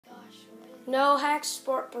No Hack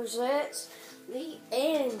Sport presents the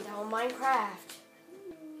end on Minecraft.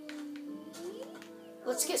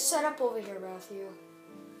 Let's get set up over here, Matthew.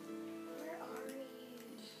 Where are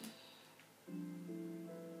you?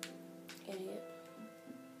 Idiot.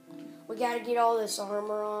 We gotta get all this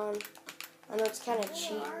armor on. I know it's kind of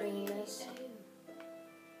cheap doing this.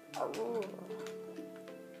 Oh.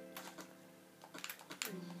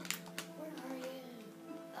 Where are you?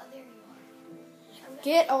 Oh, there you are.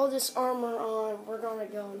 Get all this armor on. We're gonna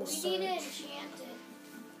go on the search. We need to enchant it.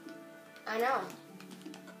 I know.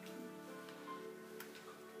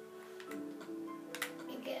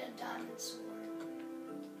 And get a diamond sword.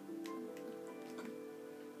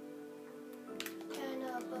 And a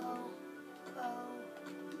bow.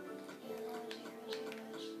 Heroes.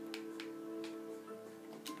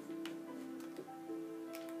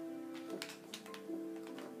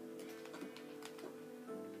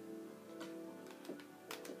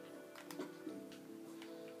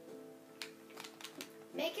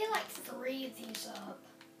 Make it like 3 of these up.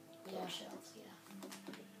 Yeah. Shells, yeah.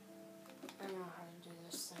 I know how to do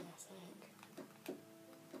this thing, I think.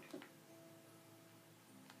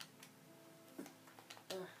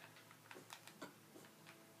 Ugh.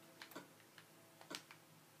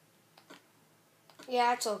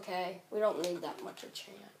 Yeah, it's okay. We don't need that much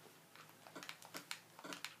enchant.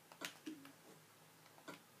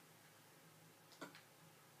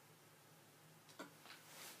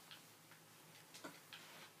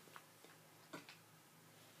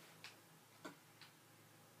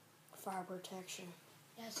 Fire protection.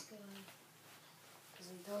 That's good. Because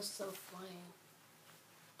it goes so flame.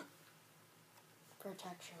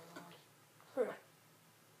 Protection rod.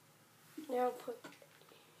 Now put.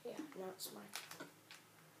 Yeah, now it's my.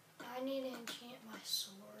 I need to enchant my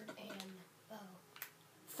sword and bow.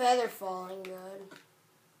 Feather falling good.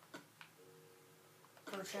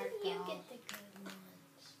 Projectile. You get the good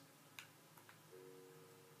ones.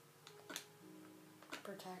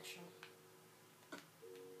 Protection.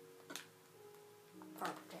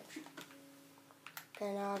 Fire protection.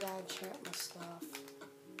 Okay, now I gotta enchant my stuff.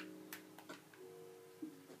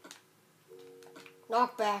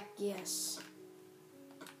 Knockback, yes.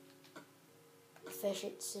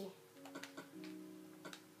 Efficiency.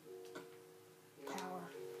 Power.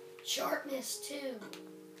 Sharpness 2.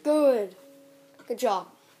 Good. Good job.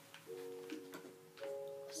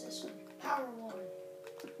 What's this one? Power 1.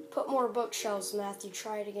 Put more bookshelves, Matthew.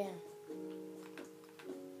 Try it again.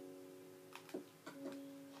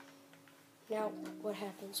 Now, what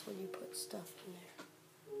happens when you put stuff in there?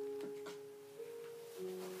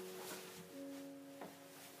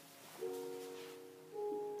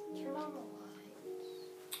 Turn on the lights.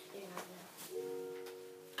 Yeah,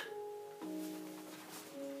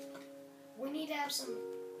 We need to have some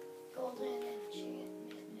golden enchantment.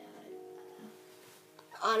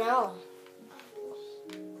 I know.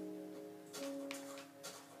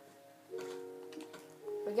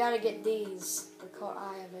 We gotta get these. They're called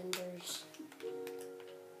Eye of Enders.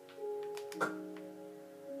 Where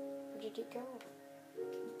did it go?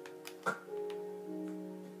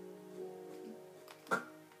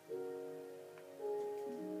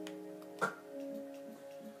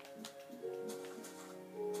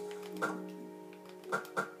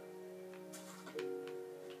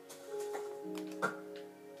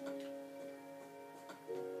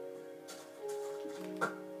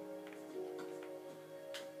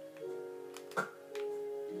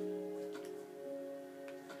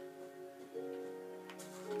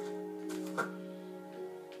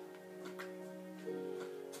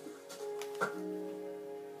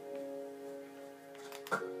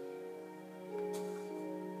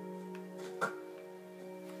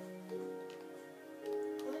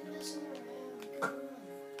 Quit messing around. Come on.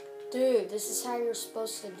 Dude, this is how you're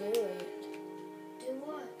supposed to do it. Do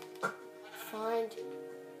what? Find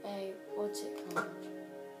a, what's it called?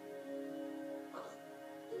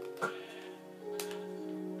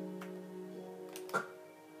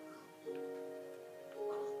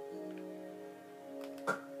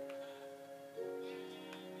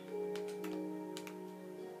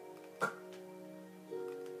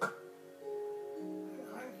 Where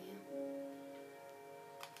are you?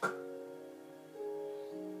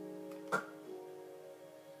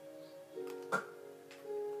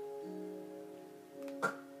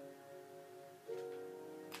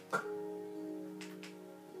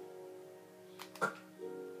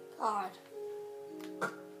 God.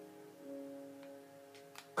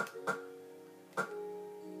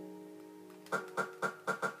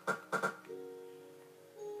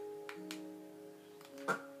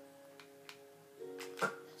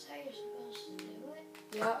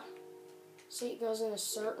 See, goes in a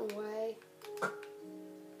certain way.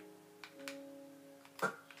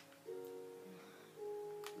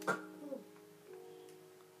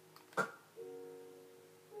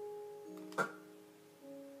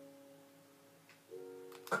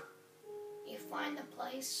 You find the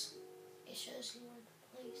place, it shows you where the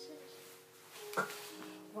place is.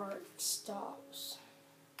 Where it stops.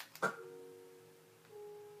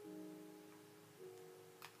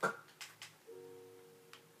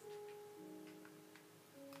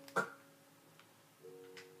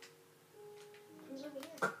 Comes over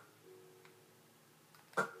here.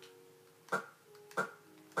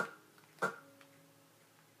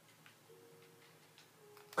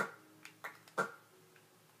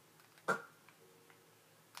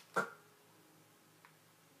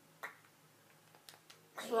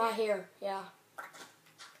 It's right here, yeah.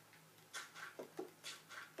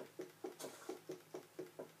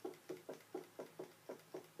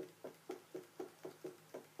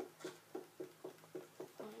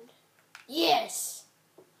 Yes!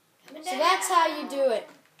 Coming So down. that's how you do it.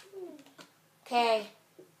 Okay,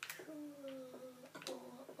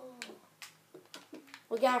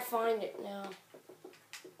 we gotta find it now.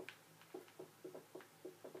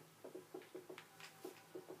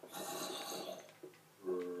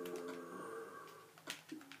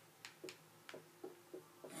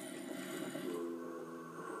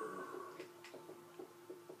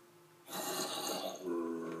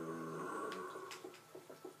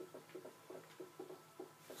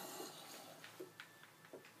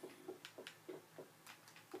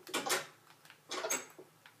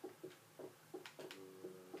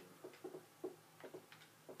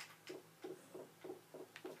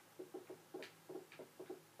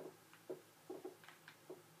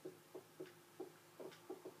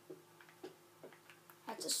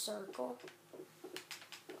 That's a circle.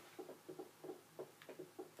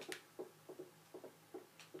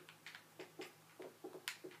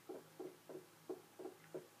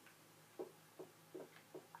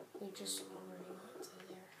 We just already went through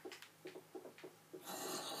there.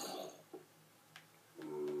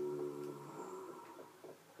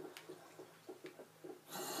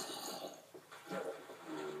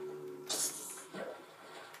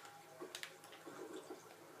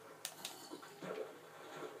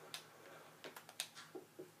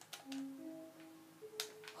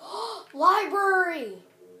 Library!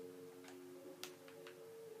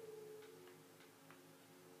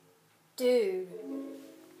 Dude.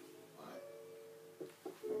 What?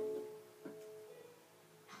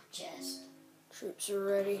 Chest. Troops are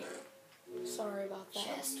ready. Sorry about that.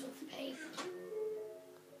 Chest with paper.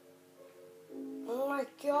 Oh my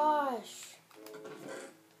gosh.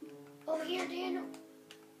 Over here, Daniel.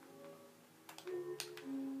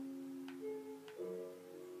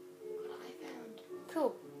 What I found.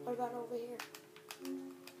 Cool. What about over here?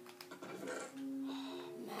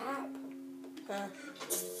 Map. Huh.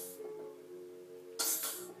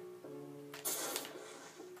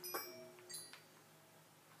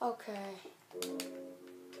 Okay.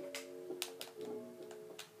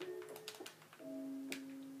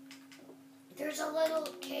 There's a little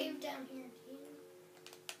cave down here, Daniel.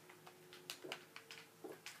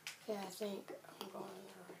 Yeah, I think I'm going in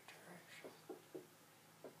the right direction.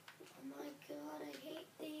 Oh my god, I hate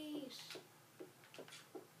these.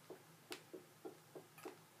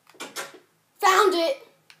 Found it!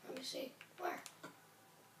 Let me see. Where?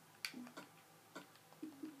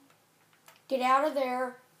 Get out of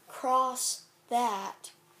there. Cross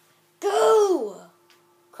that. Go!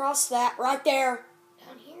 Cross that right there.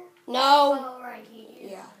 Down here? No. Oh, right here.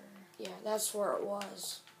 Yeah. Yeah, that's where it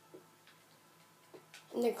was.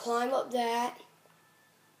 And then climb up that.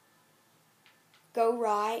 Go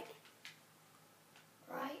right.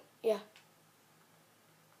 Right? Yeah.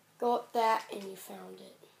 Go up that and you found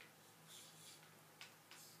it.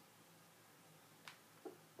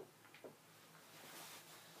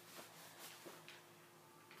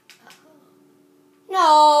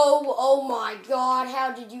 No! Oh my god,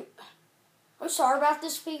 how did you... I'm sorry about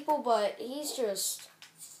this, people, but he's just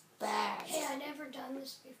bad. Hey, I never done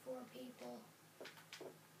this before, people.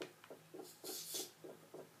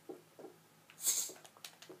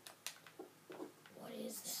 What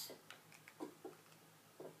is that?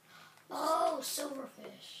 Oh,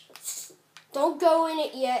 silverfish. Don't go in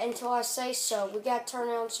it yet until I say so. We gotta turn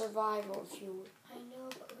on survival if you... I know,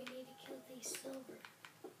 but we need to kill these silver.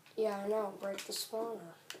 Yeah, I know. Break the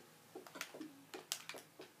spawner.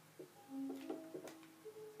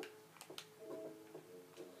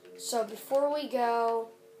 So before we go,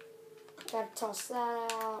 gotta toss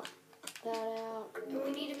that out, that out. And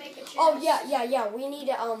we need to make a chest. Oh yeah. We need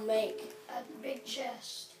to make. A big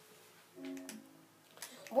chest.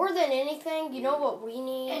 More than anything, you know what we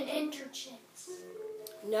need? And interchants.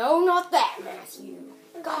 No, not that, Matthew.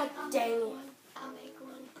 God dang it. I'll make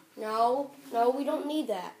one. No, we don't need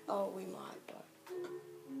that. Oh, we might, but.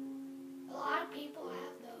 A lot of people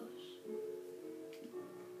have those.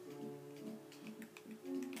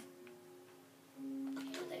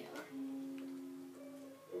 Here they are.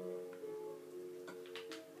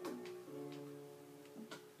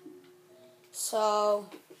 So,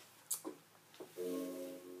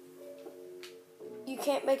 you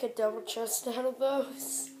can't make a double chest out of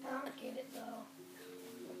those. I don't get it though.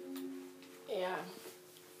 Yeah,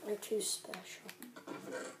 they're too special.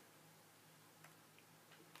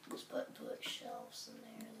 Let's put bookshelves in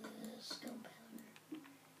there. This compounder.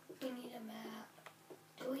 We need a map.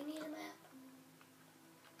 Do we need a map?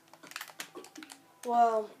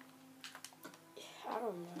 Well, I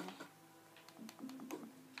don't know.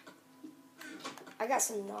 I got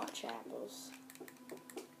some notch apples.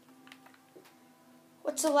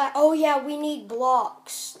 What's the last? Oh yeah, we need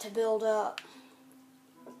blocks to build up.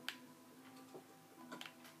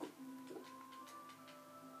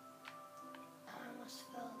 I almost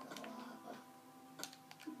fell in the lava.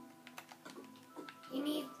 You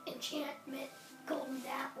need enchantment golden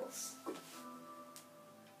apples.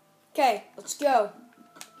 Okay, let's go.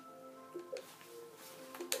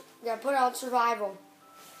 We gotta put out survival.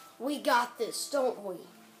 We got this, don't we?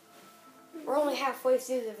 We're only halfway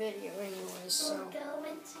through the video anyway, so. We're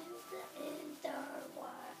going to the underworld.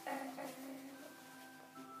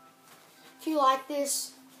 If you like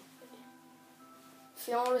this, if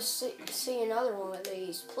you want to see another one of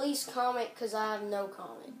these, please comment, because I have no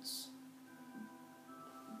comments.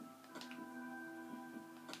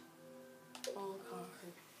 Oh,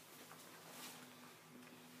 God.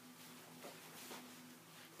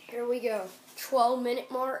 Here we go. 12-minute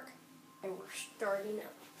mark, and we're starting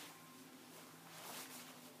up.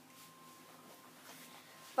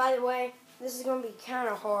 By the way, this is going to be kind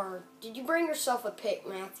of hard. Did you bring yourself a pick,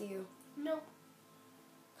 Matthew? No.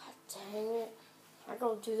 God dang it. I'm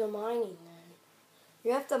going to do the mining then.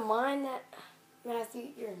 You have to mine that.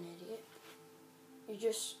 Matthew, you're an idiot. You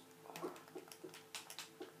just are.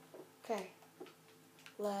 Okay.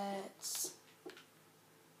 Let's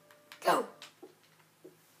go.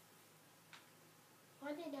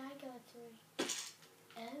 Why did I go through?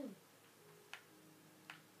 Oh.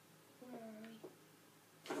 Where are we?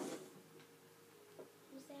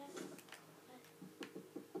 Who's that?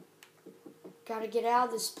 Gotta get out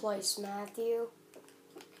of this place, Matthew.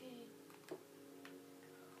 Okay.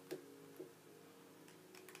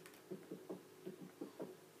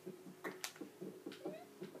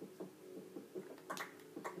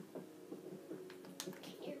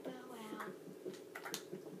 Get your bow out.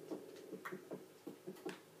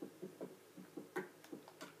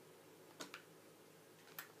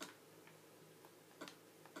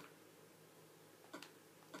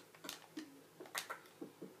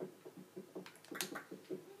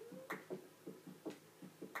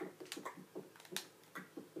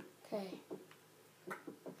 Okay.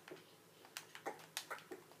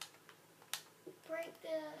 Break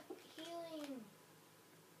the healing.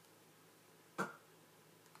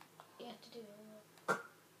 You have to do it.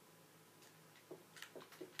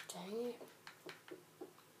 Dang it.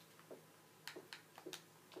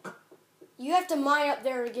 You have to mine up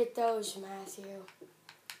there to get those, Matthew.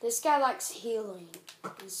 This guy likes healing.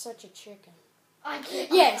 He's such a chicken. I can't.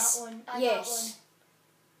 Yes. I got one. I Yes. got one.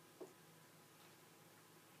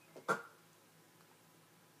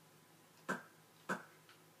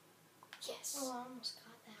 Yes. Oh, I almost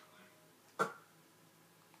got that one.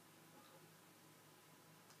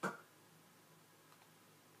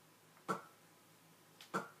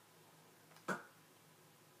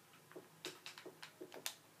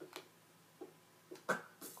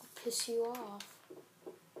 Piss you off.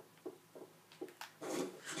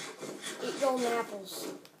 Eat golden apples.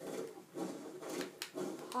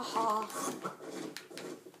 Haha.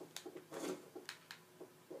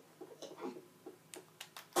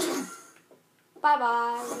 Bye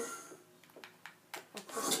bye.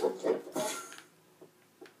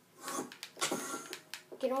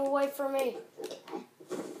 Get away from me.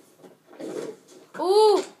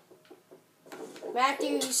 Ooh!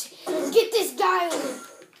 Matthews, get this guy away.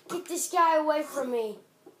 Get this guy away from me.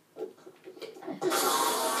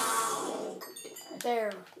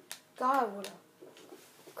 There. God, what a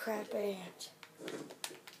crap ant.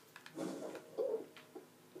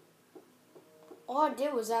 All I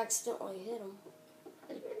did was accidentally hit him.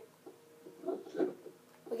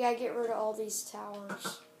 We gotta get rid of all these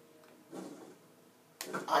towers.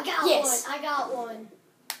 I got Yes. one. I got one.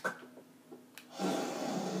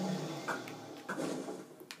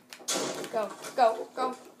 Go, go,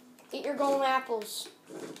 go. Eat your golden apples.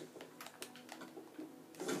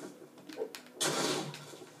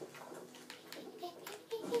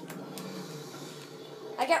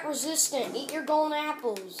 I got resistant. Eat your golden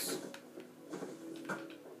apples.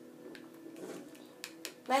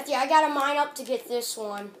 Matthew, I gotta mine up to get this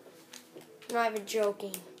one. I'm not even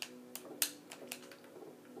joking.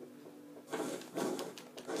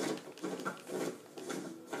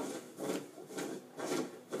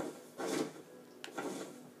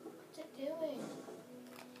 What's it doing?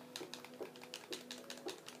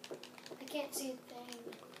 I can't see a thing.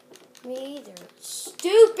 Me either.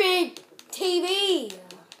 Stupid TV!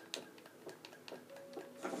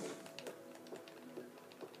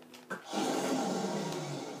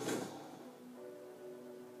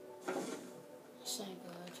 This ain't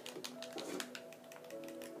good.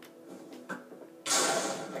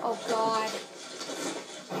 Oh God.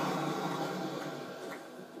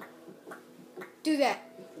 Do that.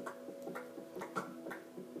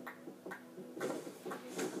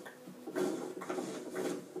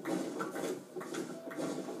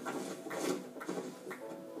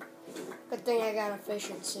 Good thing I got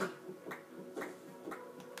efficiency.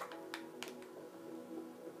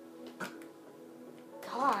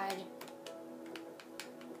 God.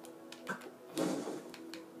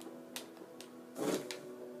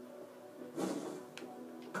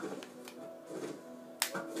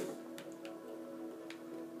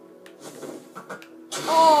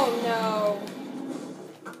 Oh no.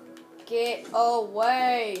 Get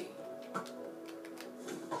away.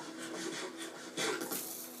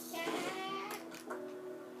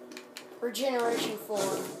 Regeneration 4.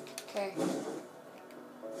 Okay.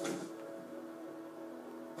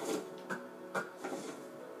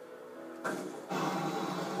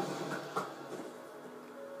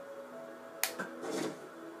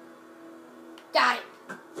 Got it.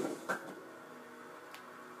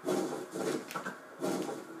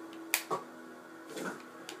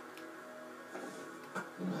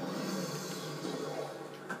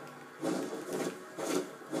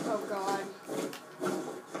 Oh God.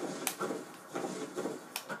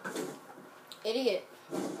 Idiot.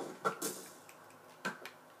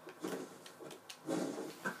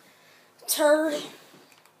 Turd.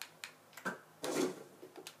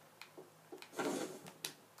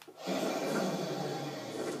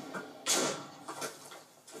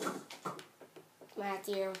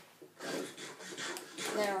 Matthew.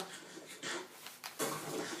 There.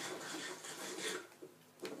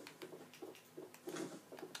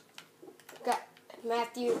 Got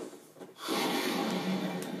Matthew.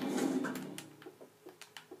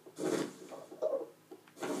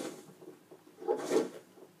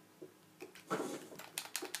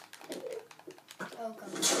 Oh God.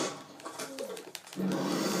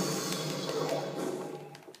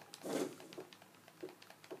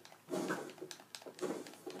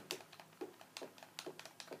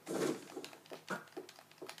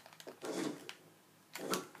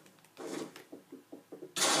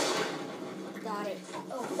 Got it.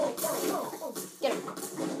 Oh. Get him.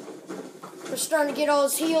 We're starting to get all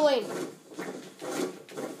his healing.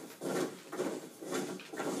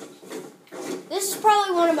 This is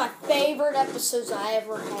probably one of my favorite episodes I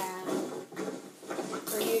ever had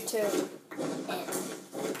for YouTube.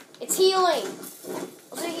 It's healing.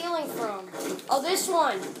 What's it healing from? Oh, this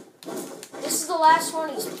one. This is the last one.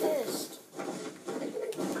 He's pissed.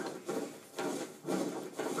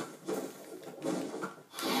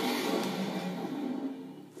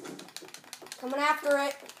 Coming after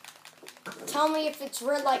it. Tell me if it's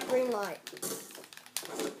red light, green light.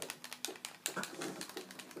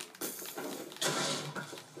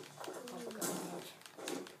 Oh, God.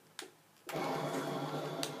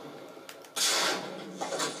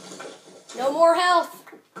 No more health.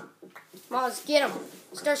 Come on, let's get him.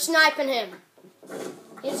 Start sniping him.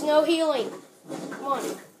 He has no healing. Come on.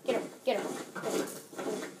 Get him. Get him.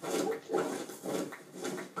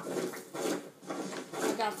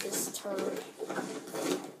 I got this turd.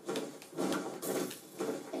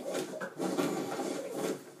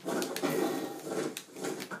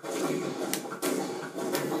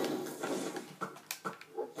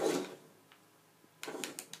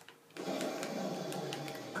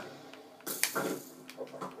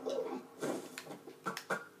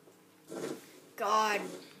 God.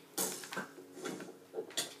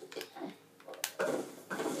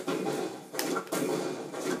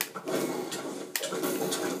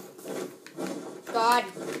 God.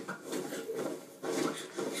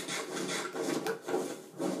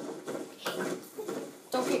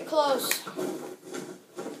 Don't get close.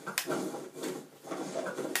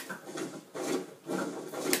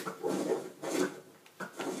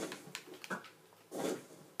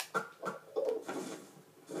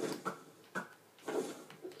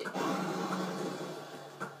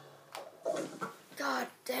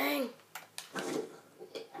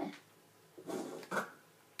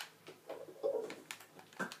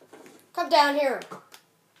 Come down here.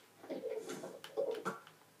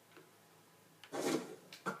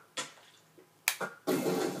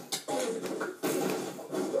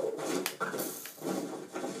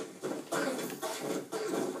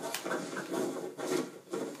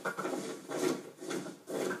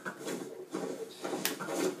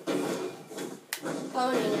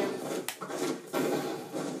 Ponying him.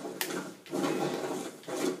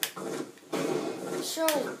 He's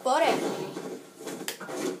throwing his butt at me.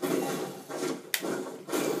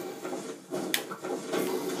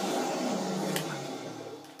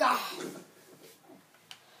 God.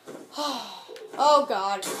 Oh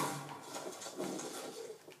God.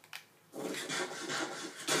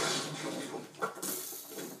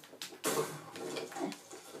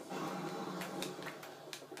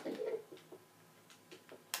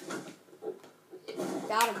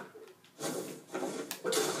 Got him.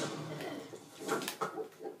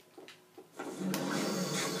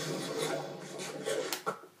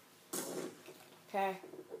 Okay.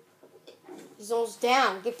 He's almost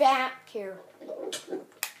down. Get back here.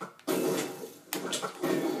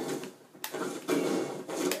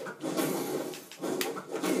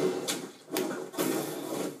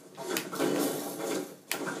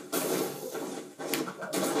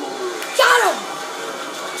 Got him!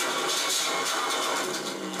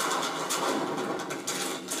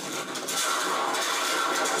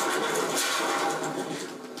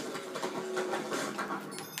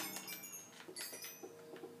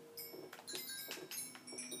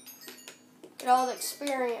 Get all the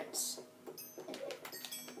experience.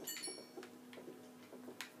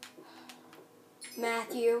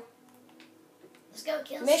 Matthew. Let's go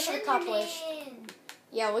kill Mission Slenderman. accomplished.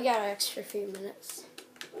 Yeah, we got an extra few minutes.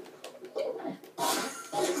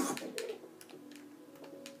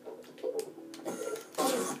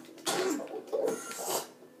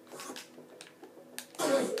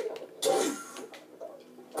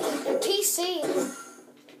 And PC.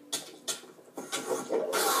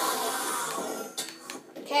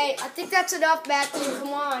 Okay, I think that's enough, Matthew.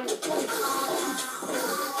 Come on.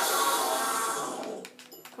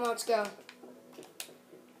 Come on, let's go.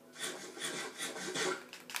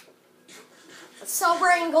 Let's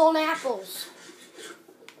celebrate golden apples.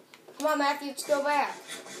 Come on, Matthew, let's go back.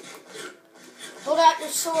 Hold out your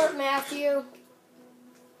sword, Matthew.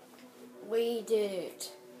 We did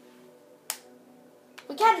it.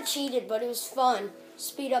 We kind of cheated, but it was fun.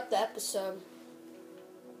 Speed up the episode.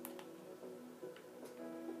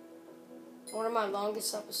 One of my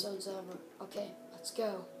longest episodes ever. Okay, let's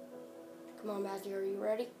go. Come on, Matthew, are you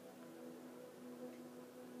ready?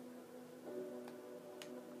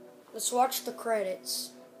 Let's watch the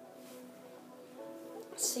credits.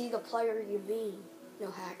 See the player you mean. No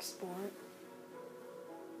hack sport.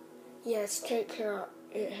 Yes, take care.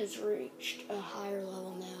 It has reached a higher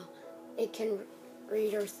level now. It can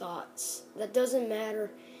read our thoughts. That doesn't matter.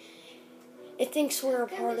 It thinks we're a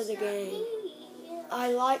part of the game.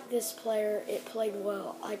 I like this player. It played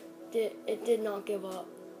well. It did not give up.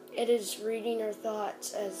 It is reading our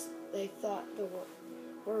thoughts as they thought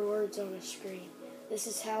were words on a screen. This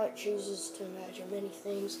is how it chooses to imagine many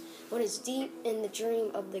things when it's deep in the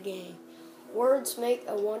dream of the game. Words make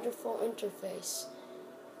a wonderful interface.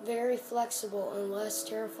 Very flexible and less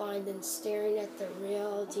terrifying than staring at the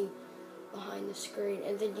reality behind the screen.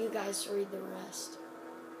 And then you guys read the rest.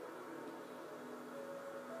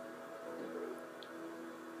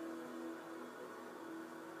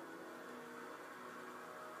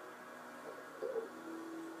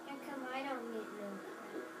 How come I don't get no credit?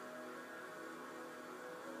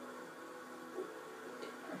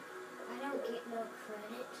 I don't get no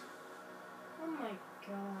credit. Oh my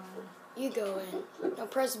God. You go in. Now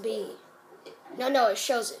press B. No, it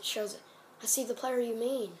shows it. I see the player you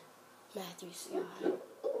mean. Matthew Scott.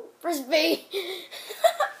 Press B.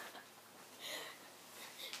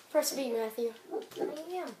 Press B, Matthew.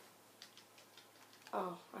 I am.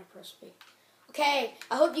 Oh, I pressed B. Okay,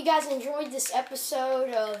 I hope you guys enjoyed this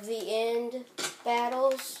episode of the End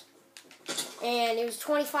Battles. And it was a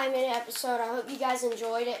 25-minute episode. I hope you guys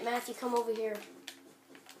enjoyed it. Matthew, come over here.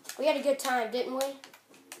 We had a good time, didn't we?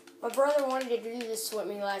 My brother wanted to do this with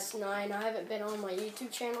me last night. I haven't been on my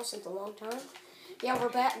YouTube channel since a long time. Yeah, we're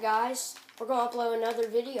back, guys. We're going to upload another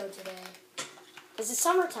video today. Because it's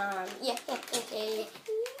summertime. Yay!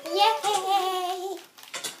 Yay!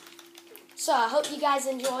 So, I hope you guys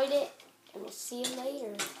enjoyed it. And we'll see you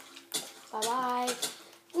later. Bye-bye.